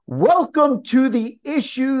Welcome to the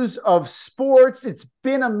issues of sports. It's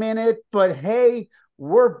been a minute, but hey,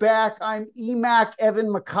 we're back. I'm Emac Evan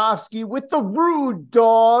Makovsky with the Rude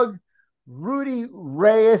Dog, Rudy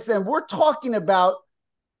Reyes, and we're talking about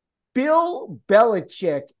Bill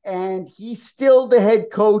Belichick, and he's still the head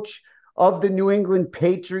coach of the New England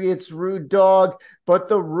Patriots, Rude Dog, but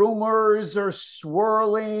the rumors are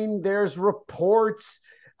swirling. There's reports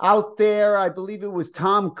out there. I believe it was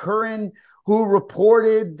Tom Curran who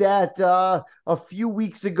reported that a few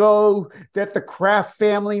weeks ago that the Kraft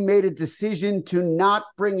family made a decision to not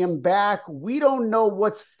bring him back. We don't know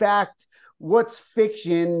what's fact, what's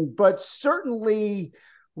fiction, but certainly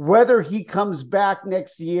whether he comes back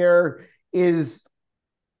next year is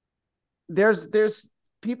there's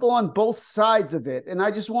people on both sides of it, and I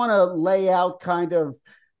just want to lay out kind of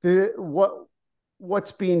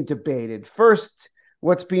what's being debated. First,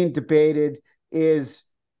 what's being debated is,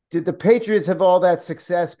 did the Patriots have all that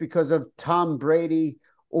success because of Tom Brady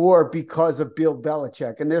or because of Bill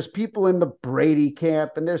Belichick? And there's people in the Brady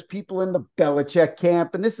camp and there's people in the Belichick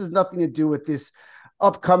camp, and this has nothing to do with this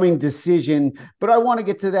upcoming decision, but I want to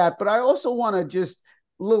get to that. But I also want to just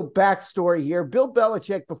a little backstory here. Bill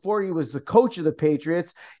Belichick, before he was the coach of the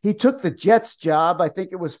Patriots, he took the Jets job. I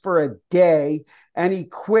think it was for a day, and he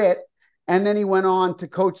quit. And then he went on to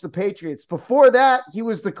coach the Patriots. Before that, he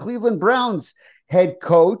was the Cleveland Browns head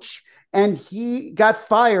coach, and he got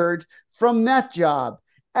fired from that job.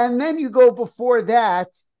 And then you go before that,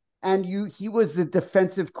 and he was the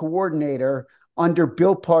defensive coordinator under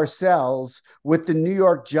Bill Parcells with the New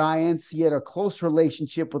York Giants. He had a close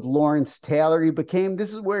relationship with Lawrence Taylor.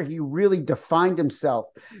 This is where he really defined himself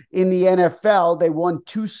in the NFL. They won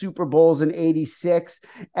 2 Super Bowls in '86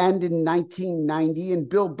 and in 1990. And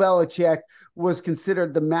Bill Belichick was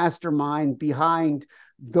considered the mastermind behind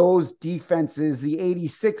those defenses. The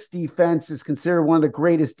 '86 defense is considered one of the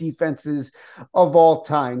greatest defenses of all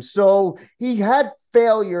time. So he had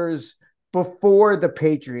failures before the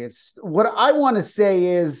Patriots. What I want to say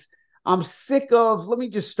is, I'm sick of, let me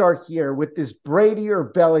just start here with this Brady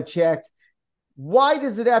or Belichick. Why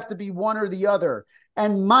does it have to be one or the other?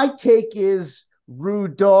 And my take is,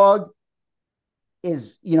 Rude Dog,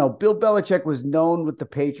 is, Bill Belichick was known with the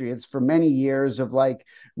Patriots for many years of like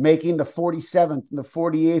making the 47th and the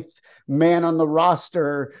 48th man on the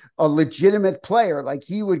roster a legitimate player. Like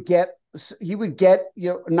he would get,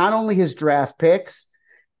 not only his draft picks,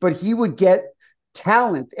 but he would get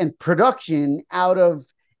talent and production out of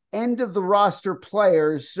end of the roster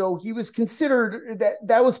players. So he was considered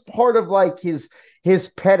that was part of like his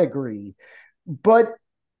pedigree. But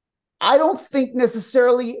I don't think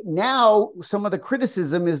necessarily now some of the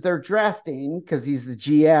criticism is they're drafting, because he's the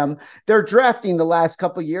GM, their drafting the last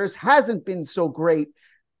couple of years hasn't been so great.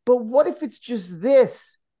 But what if it's just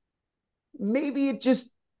this? Maybe it just,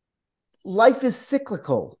 life is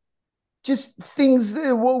cyclical. Just things,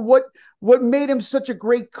 what made him such a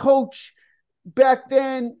great coach back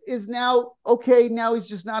then is now, okay, now he's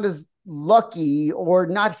just not as lucky or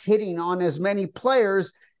not hitting on as many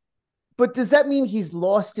players. But does that mean he's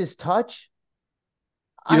lost his touch?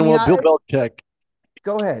 Bill Belichick,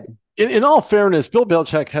 Go ahead. in all fairness, Bill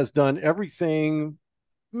Belichick has done everything,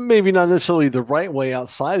 maybe not necessarily the right way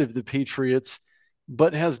outside of the Patriots,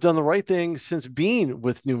 but has done the right thing since being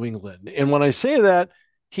with New England. And when I say that,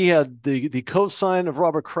 he had the co-sign of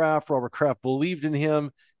Robert Kraft. Robert Kraft believed in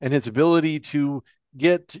him and his ability to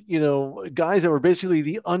get, guys that were basically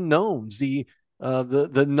the unknowns, the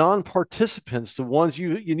non-participants, the ones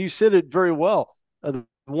you said it very well, the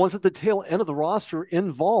ones at the tail end of the roster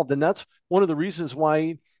involved. And that's one of the reasons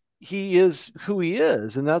why he is who he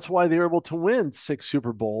is. And that's why they're able to win 6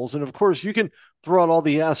 Super Bowls. And of course, you can throw out all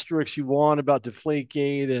the asterisks you want about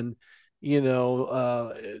Deflategate and,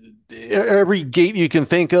 every gate you can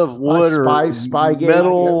think of, wood or Spy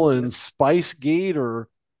metal, and Spice Gate or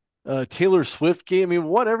Taylor Swift Gate. I mean,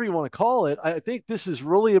 whatever you want to call it. I think this is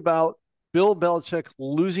really about Bill Belichick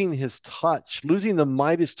losing his touch, losing the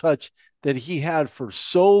Midas touch that he had for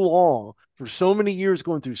so long, for so many years,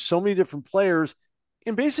 going through so many different players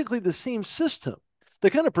in basically the same system.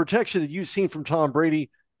 The kind of protection that you've seen from Tom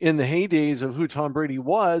Brady in the heydays of who Tom Brady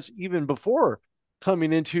was, even before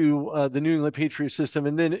coming into the New England Patriots system,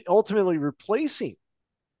 and then ultimately replacing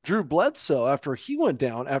Drew Bledsoe after he went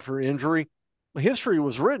down after injury. History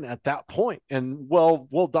was written at that point and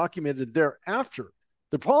well documented thereafter.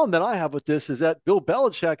 The problem that I have with this is that Bill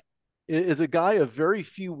Belichick is a guy of very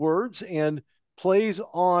few words and plays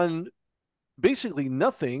on basically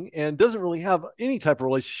nothing and doesn't really have any type of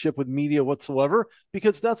relationship with media whatsoever,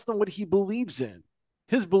 because that's not what he believes in.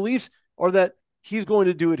 His beliefs are that he's going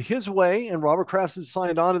to do it his way. And Robert Kraft has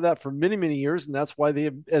signed on to that for many, many years. And that's why they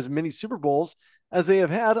have as many Super Bowls as they have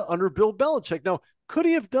had under Bill Belichick. Now, could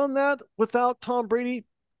he have done that without Tom Brady?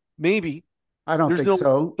 Maybe. I don't There's think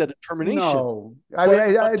no so. determination. No, I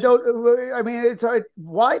mean, But I don't. I mean, it's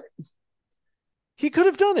what. he could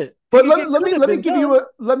have done it. But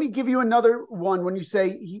Let me give you another one. When you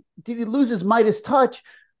say did he lose his Midas touch?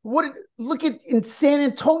 Look at in San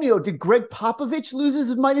Antonio? Did Greg Popovich lose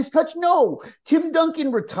his Midas touch? No. Tim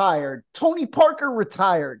Duncan retired. Tony Parker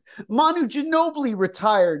retired. Manu Ginobili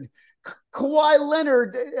retired. Kawhi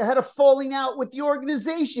Leonard had a falling out with the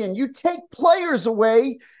organization. You take players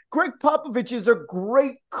away. Greg Popovich is a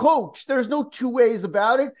great coach. There's no two ways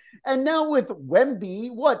about it. And now with Wemby,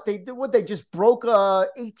 they just broke a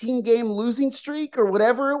 18-game losing streak or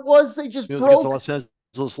whatever it was. They just broke against the Los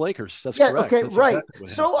Angeles Lakers. That's correct. Okay, That's right. Exactly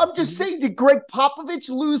so I'm just saying, did Greg Popovich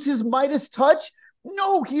lose his Midas touch?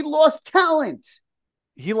 No, he lost talent.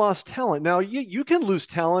 He lost talent. Now you can lose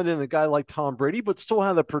talent in a guy like Tom Brady, but still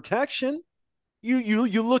have the protection.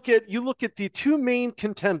 You look at the two main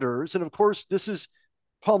contenders, and of course this is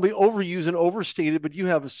probably overused and overstated, but you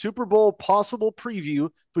have a Super Bowl possible preview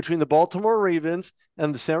between the Baltimore Ravens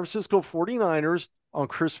and the San Francisco 49ers on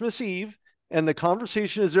Christmas Eve. And the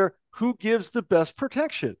conversation is there, who gives the best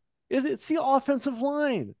protection? It's the offensive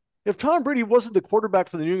line. If Tom Brady wasn't the quarterback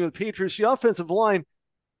for the New England Patriots, the offensive line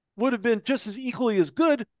would have been just as equally as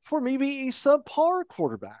good for maybe a subpar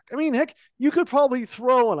quarterback. I mean, heck, you could probably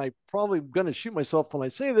throw, and I'm probably going to shoot myself when I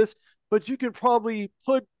say this, but you could probably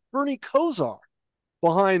put Bernie Kosar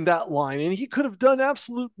behind that line, and he could have done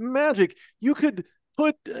absolute magic. You could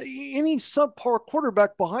put any subpar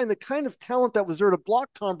quarterback behind the kind of talent that was there to block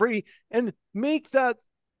Tom Brady and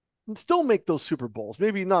still make those Super Bowls.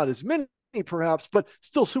 Maybe not as many, perhaps, but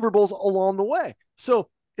still Super Bowls along the way. So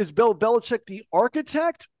is Bill Belichick the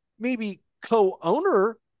architect? Maybe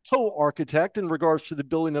co-owner, co-architect in regards to the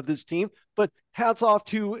building of this team, but hats off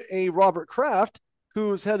to a Robert Kraft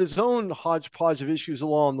who's had his own hodgepodge of issues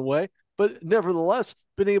along the way, but nevertheless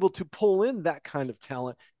been able to pull in that kind of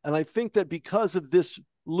talent. And I think that because of this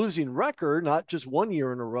losing record, not just 1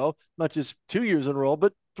 year in a row, not just 2 years in a row,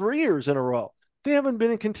 but 3 years in a row, they haven't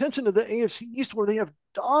been in contention of the AFC East, where they have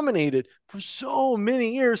dominated for so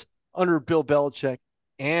many years under Bill Belichick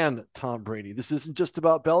and Tom Brady. This isn't just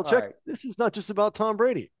about Belichick. Right. This is not just about Tom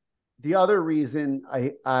Brady. The other reason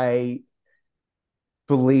I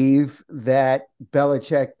believe that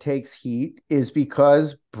Belichick takes heat is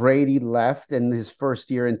because Brady left in his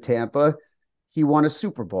first year in Tampa. He won a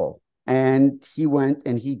Super Bowl, and he went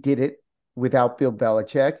and he did it without Bill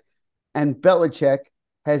Belichick. And Belichick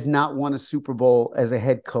has not won a Super Bowl as a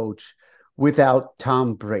head coach without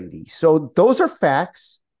Tom Brady. So those are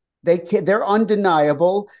facts. They're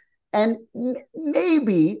undeniable. And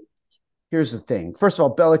maybe, here's the thing. First of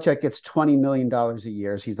all, Belichick gets $20 million a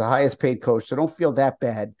year. He's the highest paid coach, so don't feel that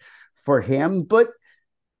bad for him. But,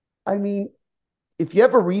 I mean, if you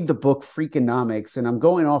ever read the book Freakonomics, and I'm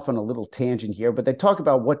going off on a little tangent here, but they talk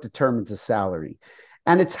about what determines a salary,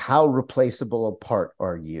 and it's how replaceable a part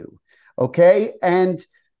are you, okay? And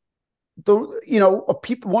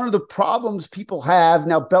one of the problems people have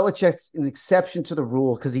now, Belichick's an exception to the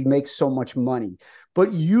rule because he makes so much money.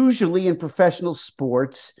 But usually in professional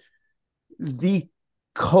sports, the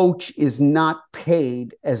coach is not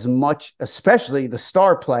paid as much, especially the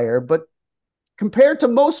star player. But compared to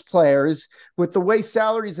most players, with the way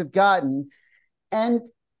salaries have gotten, and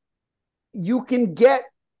you can get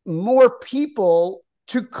more people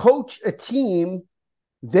to coach a team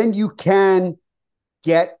than you can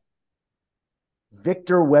get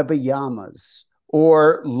Victor Wembanyama's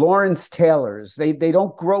or Lawrence Taylor's. They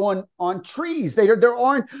don't grow on trees. There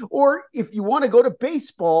aren't, or if you want to go to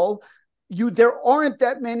baseball, there aren't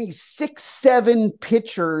that many 6'7"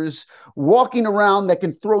 pitchers walking around that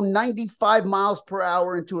can throw 95 miles per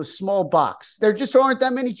hour into a small box. There just aren't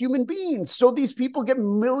that many human beings. So these people get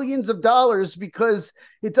millions of dollars because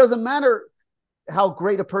it doesn't matter how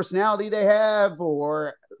great a personality they have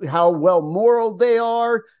or how well moral they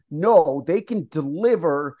are. No, they can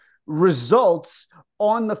deliver results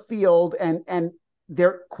on the field, and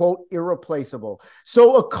they're, quote, irreplaceable.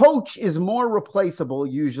 So a coach is more replaceable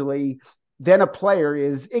usually than a player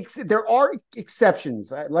is. There are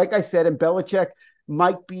exceptions. Like I said, and Belichick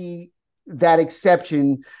might be that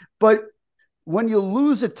exception. But when you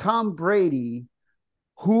lose a Tom Brady,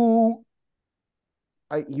 who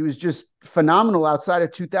he was just phenomenal outside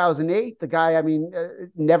of 2008. The guy, I mean,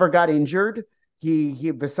 never got injured.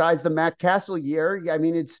 He besides the Matt Castle year, I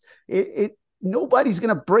mean, nobody's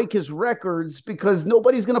going to break his records because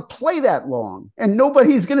nobody's going to play that long and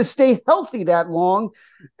nobody's going to stay healthy that long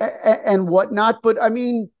and whatnot. But I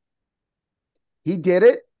mean, he did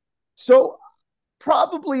it. So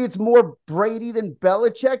probably it's more Brady than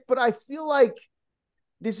Belichick, but I feel like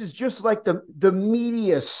this is just like the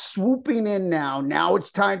media swooping in now. Now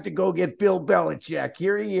it's time to go get Bill Belichick.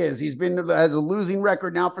 Here he is. Has a losing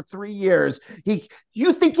record now for 3 years.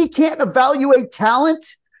 You think he can't evaluate talent?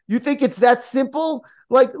 You think it's that simple?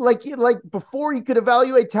 Like before he could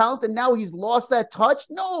evaluate talent and now he's lost that touch?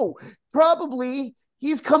 No, probably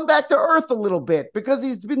he's come back to earth a little bit because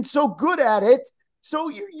he's been so good at it. So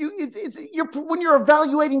you're when you're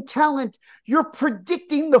evaluating talent, you're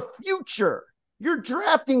predicting the future. You're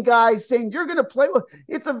drafting guys saying you're going to play.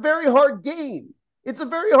 It's a very hard game. It's a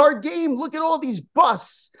very hard game. Look at all these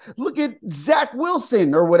busts. Look at Zach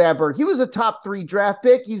Wilson or whatever. He was a top 3 draft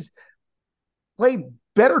pick. He's played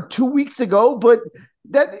better 2 weeks ago, but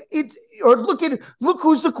look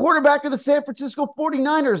who's the quarterback of the San Francisco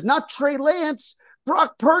 49ers, not Trey Lance,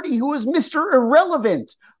 Brock Purdy, who is Mr.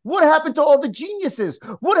 Irrelevant. What happened to all the geniuses?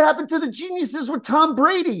 What happened to the geniuses with Tom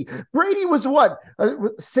Brady? Brady was what, a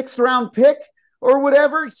 6th round pick? Or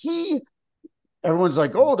whatever. Everyone's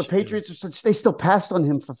like, oh, the Patriots are such, they still passed on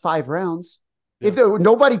him for 5 rounds. Yeah.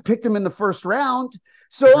 Nobody picked him in the first round.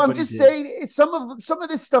 So everybody I'm just saying some of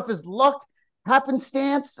this stuff is luck,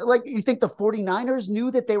 happenstance. Like, you think the 49ers knew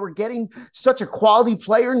that they were getting such a quality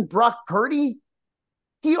player in Brock Purdy?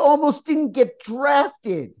 He almost didn't get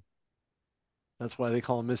drafted. That's why they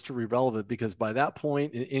call him Mr. Irrelevant, because by that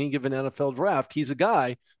point in any given NFL draft, he's a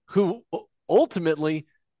guy who ultimately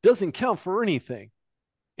doesn't count for anything.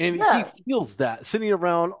 And he feels that sitting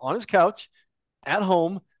around on his couch at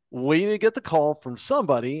home, waiting to get the call from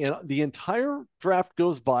somebody. And the entire draft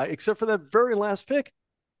goes by, except for that very last pick.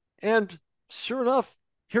 And sure enough,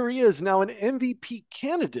 here he is now an MVP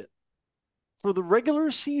candidate for the regular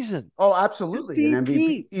season. Oh, absolutely. An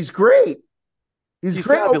MVP. He's great. He's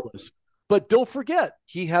great. Fabulous. But don't forget,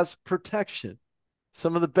 he has protection.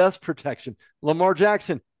 Some of the best protection. Lamar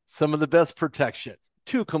Jackson, some of the best protection.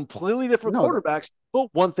 2 completely different quarterbacks, but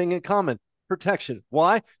one thing in common: protection.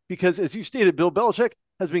 Why? Because, as you stated, Bill Belichick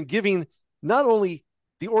has been giving not only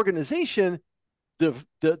the organization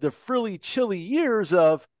the frilly, chilly years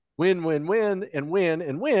of win, and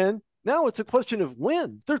win. Now it's a question of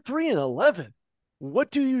when. They're 3-11. What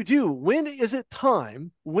do you do? When is it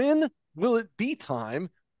time? When will it be time?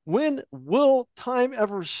 When will time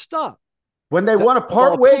ever stop? When they want to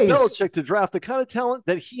part ways. Bill Belichick to draft the kind of talent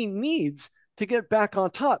that he needs to get back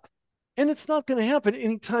on top. And it's not going to happen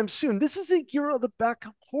anytime soon. This is a year of the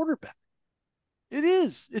backup quarterback. It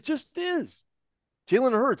is. It just is.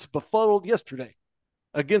 Jalen Hurts befuddled yesterday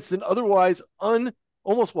against an otherwise over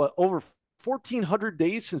 1,400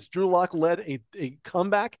 days since Drew Lock led a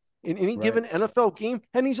comeback in any given NFL game,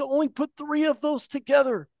 and he's only put 3 of those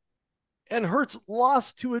together. And Hurts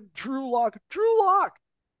lost to a Drew Lock,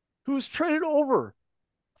 who was traded over.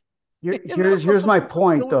 Here's my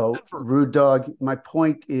point, though, Rude Dog. My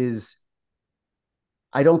point is,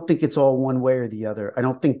 I don't think it's all one way or the other. I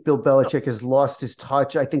don't think Bill Belichick has lost his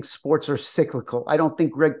touch. I think sports are cyclical. I don't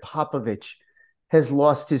think Greg Popovich has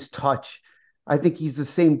lost his touch. I think he's the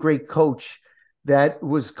same great coach that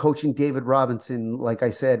was coaching David Robinson, like I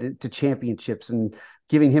said, to championships and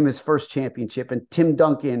giving him his first championship, and Tim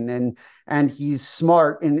Duncan, and he's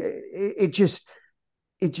smart, and it just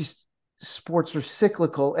sports are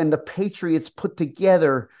cyclical, and the Patriots put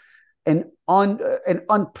together an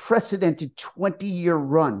unprecedented 20-year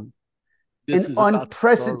run,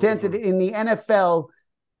 unprecedented in the NFL.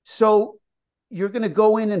 So you're going to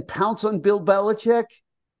go in and pounce on Bill Belichick?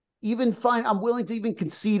 Even fine, I'm willing to even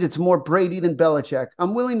concede it's more Brady than Belichick.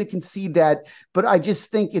 I'm willing to concede that, but I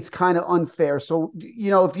just think it's kind of unfair. So,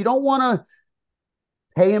 if you don't want to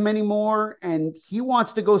pay him anymore and he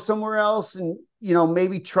wants to go somewhere else and,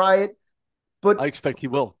 maybe try it, but I expect he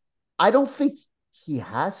will. I don't think he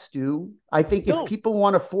has to. I think if people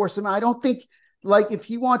want to force him, I don't think, if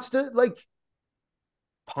he wants to,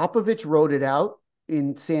 Popovich wrote it out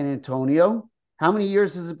in San Antonio. How many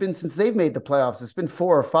years has it been since they've made the playoffs? It's been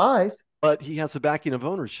 4 or 5. But he has the backing of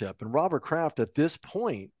ownership. And Robert Kraft, at this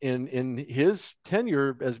point in his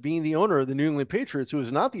tenure as being the owner of the New England Patriots, who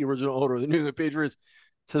is not the original owner of the New England Patriots,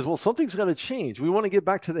 says, well, something's got to change. We want to get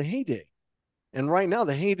back to the heyday. And right now,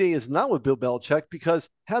 the heyday is not with Bill Belichick, because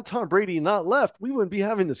had Tom Brady not left, we wouldn't be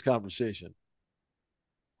having this conversation.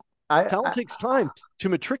 Talent takes time to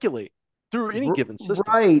matriculate through any given system.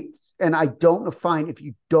 Right. And I don't find, if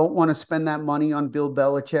you don't want to spend that money on Bill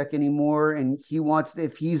Belichick anymore, and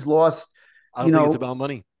if he's lost, I don't think it's about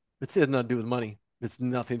money. It had nothing to do with money. It's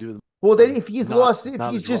nothing to do with Well, then money. if he's Not lost, if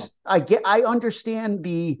not he's at all. just, I understand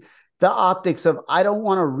the optics of I don't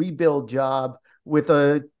want a rebuild job with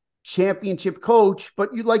a championship coach,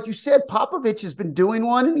 but you like you said, Popovich has been doing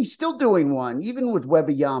one and he's still doing one, even with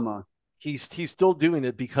Wembanyama. He's still doing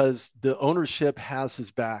it because the ownership has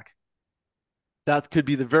his back. That could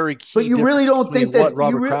be the very But key you really difference don't think between what that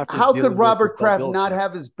Robert Kraft is how could dealing with Robert Bill Kraft not Belichick.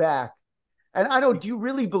 have his back? And I don't, do you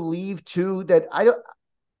really believe too that I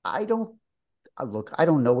don't look, I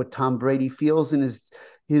don't know what Tom Brady feels in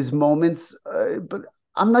his moments, but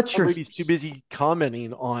I'm not Tom sure. Brady's too busy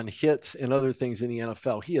commenting on hits and other things in the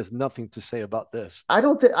NFL. He has nothing to say about this. I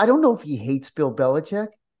don't know if he hates Bill Belichick.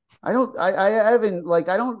 I haven't like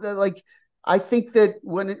I don't like I think that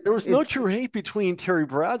when There was no true hate between Terry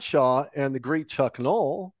Bradshaw and the great Chuck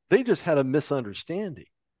Noll. They just had a misunderstanding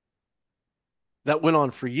that went on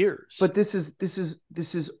for years. but this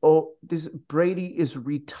Brady is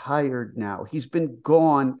retired now. He's been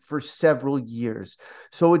gone for several years.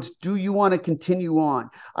 So it's, do you want to continue on?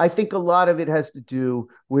 I think a lot of it has to do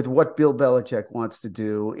with what Bill Belichick wants to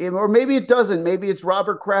do. Or maybe it doesn't. Maybe it's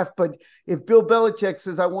Robert Kraft. But if Bill Belichick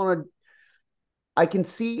says, I can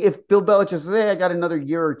see if Bill Belichick says, hey, I got another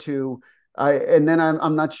year or two, and then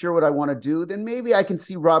I'm not sure what I want to do, then maybe I can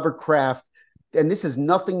see Robert Kraft, and this has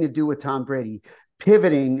nothing to do with Tom Brady,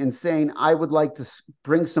 pivoting and saying, I would like to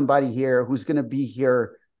bring somebody here who's going to be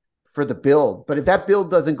here for the build. But if that build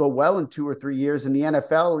doesn't go well in 2 or 3 years in the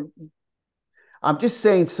NFL, I'm just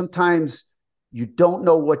saying sometimes you don't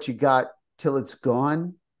know what you got till it's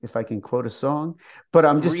gone, if I can quote a song. But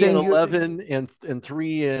I'm just Three and saying you 11 and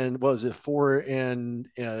three and what was it 4 and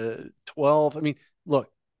 12. I mean, look,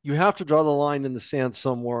 you have to draw the line in the sand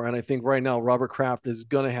somewhere, and I think right now Robert Kraft is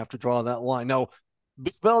going to have to draw that line. Now,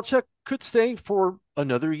 Belichick could stay for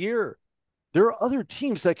another year. There are other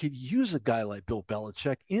teams that could use a guy like Bill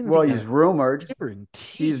Belichick in well, the he's NFL. rumored.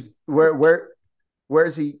 He's Guaranteed. where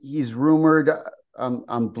is he? He's rumored. I'm He's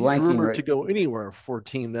blanking rumored right. to go anywhere for a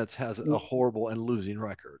team that has a horrible and losing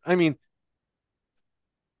record. I mean,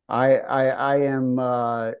 I am.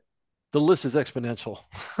 the list is exponential.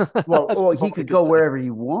 Well, That's he all I could could go say. wherever he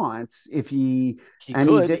wants if he He and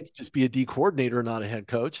he's could. He could just be a D coordinator, not a head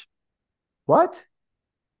coach. what?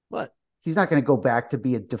 What He's not going to go back to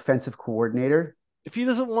be a defensive coordinator. if he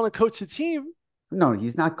doesn't want to coach the team? No,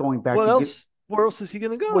 he's not going back What to get. else? Where else is he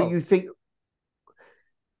going to Well, go? you think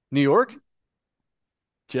New York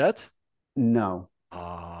Jets. no,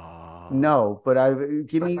 Uh, no? But I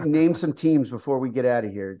give me name some teams before we get out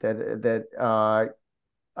of here.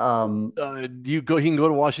 you go. He can go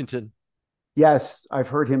to Washington. Yes, I've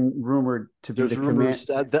heard him rumored to be There's the rumors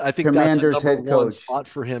that I think that's a Commanders number head one coach. spot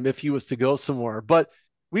for him if he was to go somewhere. But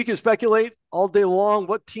we can speculate all day long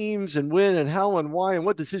what teams and when and how and why and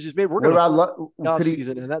what decisions made. We're What going to find about off could he?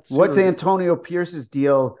 season, and that's What's sooner than Antonio Pierce's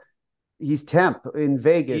deal? He's temp in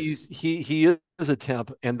Vegas. he is a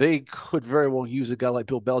temp, and they could very well use a guy like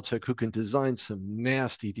Bill Belichick who can design some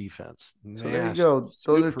nasty defense, So there you nasty, go. Those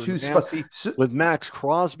are super two spots. nasty So, with Max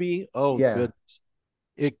Crosby. Oh, yeah. goodness.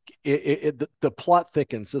 The plot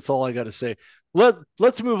thickens. That's all I got to say.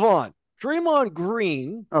 Let's move on. Draymond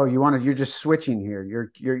Green. Oh, you're just switching here.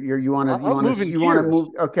 I'm moving you want to move.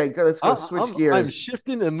 gears. Okay, go, let's go switch I'm gears.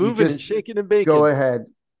 shifting and You moving just and shaking and go baking ahead.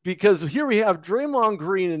 because here we have Draymond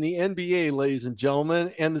Green in the NBA, ladies and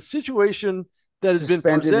gentlemen, and the situation that has been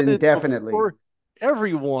Suspended presented indefinitely. before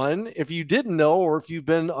everyone. If you didn't know, or if you've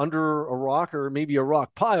been under a rock or maybe a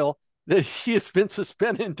rock pile, that he has been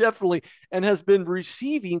suspended indefinitely and has been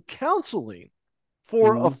receiving counseling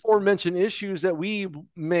for Mm-hmm. aforementioned issues that we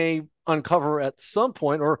may uncover at some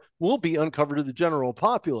point or will be uncovered to the general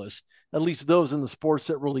populace, at least those in the sports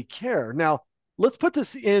that really care. Now, let's put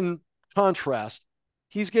this in contrast.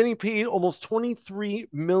 He's getting paid almost $23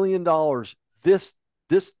 million this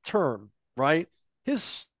term, right?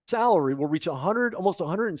 His salary will reach almost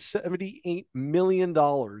 $178 million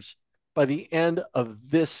by the end of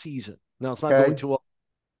this season. Now, it's not going to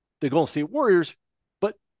the Golden State Warriors,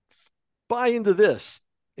 but buy into this.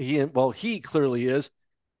 He clearly is.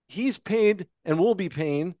 He's paid and will be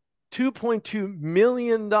paying $2.2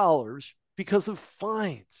 million because of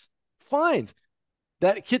fines. Fines.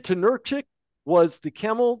 That hit to Nurkic was the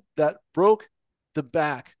camel that broke the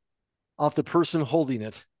back off the person holding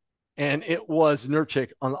it. And it was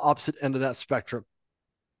Nurkic on the opposite end of that spectrum.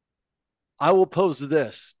 I will pose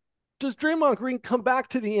this. Does Draymond Green come back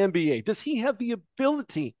to the NBA? Does he have the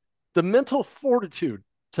ability, the mental fortitude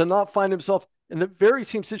to not find himself in the very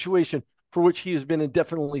same situation for which he has been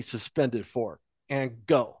indefinitely suspended for and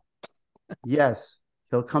go? Yes,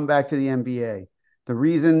 he'll come back to the NBA. The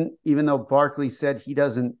reason, even though Barkley said he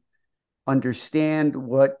doesn't understand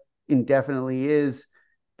what indefinitely is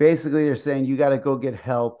basically they're saying you got to go get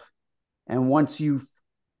help. And once you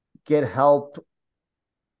get help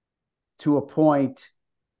to a point,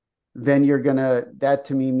 then you're gonna, that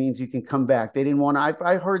to me means you can come back. They didn't want to,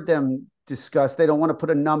 I heard them discuss, they don't want to put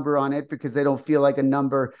a number on it because they don't feel like a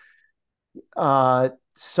number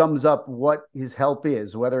sums up what his help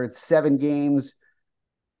is, whether it's 7 games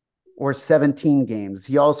or 17 games.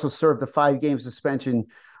 He also served a 5-game suspension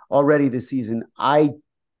already this season. I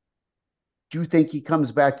do think he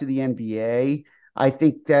comes back to the NBA. I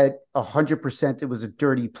think that 100% it was a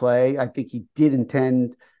dirty play. I think he did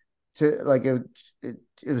intend to, like, it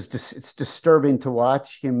was just, it's disturbing to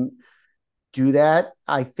watch him do that.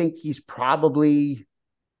 I think he's going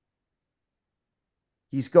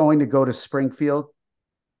to go to Springfield.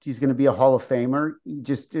 He's going to be a Hall of Famer.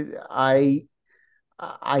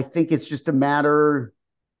 I think it's just a matter.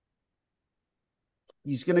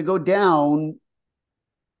 He's going to go down.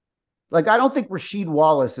 Like, I don't think Rasheed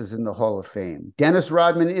Wallace is in the Hall of Fame. Dennis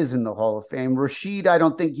Rodman is in the Hall of Fame. Rasheed, I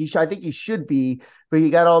don't think I think he should be, but he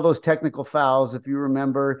got all those technical fouls, if you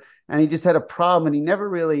remember, and he just had a problem. And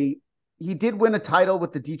he did win a title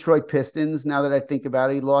with the Detroit Pistons. Now that I think about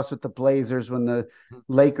it, he lost with the Blazers when the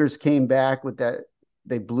Lakers came back with that.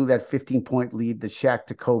 They blew that 15-point lead, the Shaq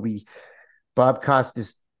to Kobe, Bob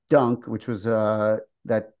Costas dunk, which was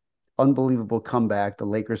that unbelievable comeback, the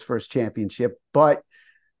Lakers' first championship. But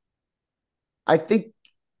I think,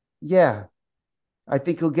 yeah, I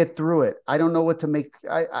think he'll get through it. I don't know what to make.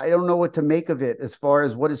 I don't know what to make of it as far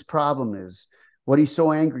as what his problem is, what he's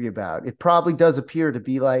so angry about. It probably does appear to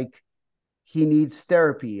be like he needs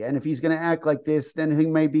therapy. And if he's going to act like this, then he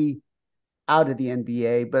may be out of the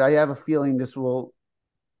NBA. But I have a feeling this will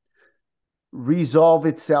resolve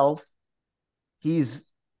itself.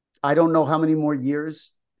 I don't know how many more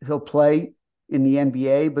years he'll play in the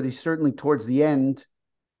NBA, but he's certainly towards the end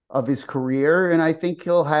of his career. And I think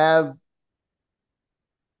he'll have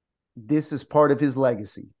this as part of his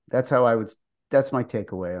legacy. That's my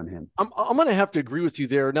takeaway on him. I'm going to have to agree with you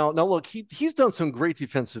there. Now look, he's done some great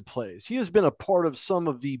defensive plays. He has been a part of some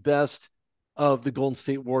of the best of the Golden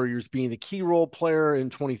State Warriors, being a key role player in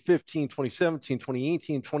 2015, 2017,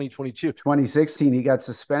 2018, 2022. 2016, he got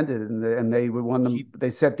suspended and they won them. They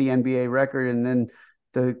set the NBA record, and then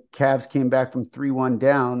the Cavs came back from 3-1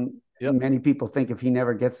 down. Yep. Many people think if he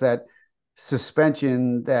never gets that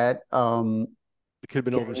suspension, that it could have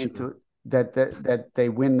been over. That they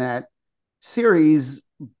win that series.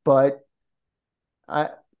 But I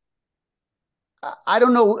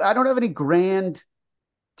don't know. I don't have any grand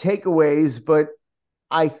takeaways, but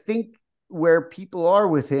I think where people are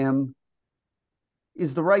with him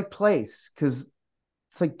is the right place, because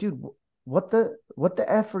it's like, dude, what the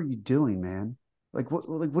F are you doing, man? Like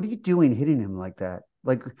what are you doing hitting him like that?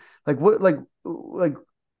 Like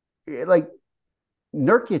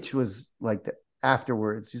Nurkic was like that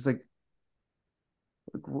afterwards. He's like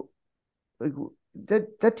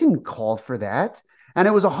that didn't call for that, and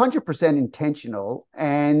it was 100% intentional,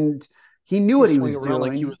 and he knew what he was doing.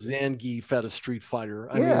 Like he was Zangief at a Street Fighter.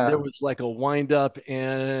 I mean, there was like a wind up,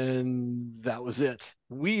 and that was it.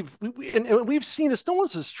 We've seen this. No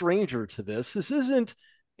one's a stranger to this. This isn't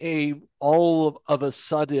all of a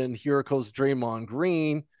sudden here goes Draymond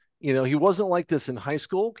Green. You know, he wasn't like this in high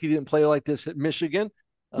school. He didn't play like this at Michigan.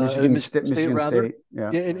 Michigan State. Yeah.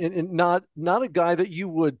 And not a guy that you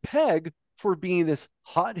would peg for being this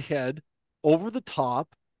hothead, over the top,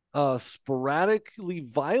 sporadically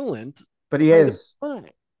violent. But he is.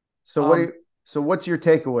 So what's your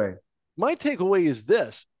takeaway? My takeaway is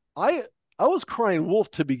this. I was crying wolf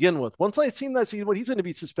to begin with. Once I seen that, he's going to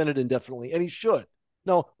be suspended indefinitely, and he should.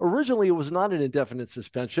 Now, originally it was not an indefinite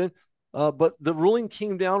suspension, but the ruling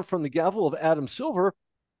came down from the gavel of Adam Silver,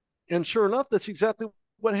 and sure enough, that's exactly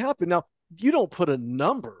what happened. Now, you don't put a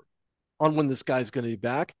number on when this guy's going to be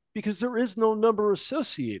back, because there is no number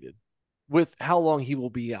associated with how long he will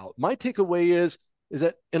be out. My takeaway is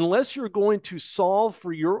that unless you're going to solve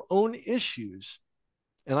for your own issues,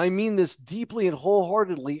 and I mean this deeply and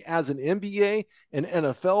wholeheartedly as an NBA, an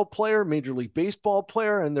NFL player, Major League Baseball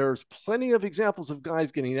player, and there's plenty of examples of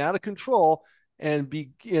guys getting out of control and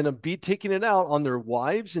be taking it out on their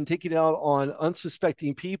wives and taking it out on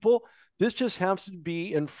unsuspecting people. This just happens to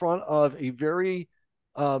be in front of a very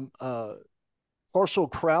partial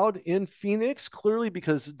crowd in Phoenix, clearly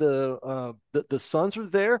because the Suns are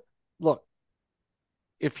there. Look,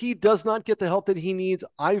 if he does not get the help that he needs,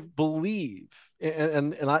 I believe,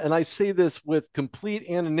 and I say this with complete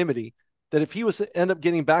anonymity, that if he was to end up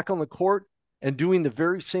getting back on the court and doing the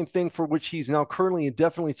very same thing for which he's now currently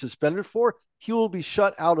indefinitely suspended for, he will be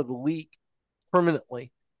shut out of the league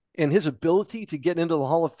permanently. and his ability to get into the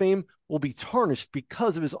Hall of Fame will be tarnished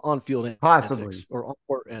because of his on-field Possibly. antics or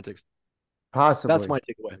on-court antics. That's Possibly. my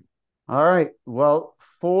takeaway. All right. Well,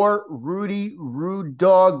 for Rudy Rude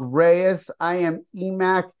Dog Reyes, I am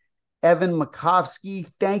Emac Evan Makovsky.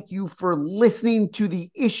 Thank you for listening to the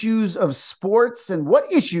issues of sports. And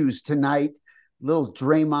what issues tonight? Little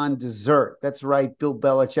Draymond dessert. That's right, Bill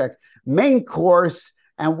Belichick. Main course.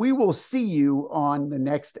 And we will see you on the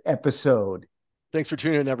next episode. Thanks for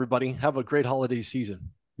tuning in, everybody. Have a great holiday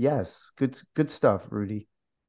season. Yes, good stuff, Rudy.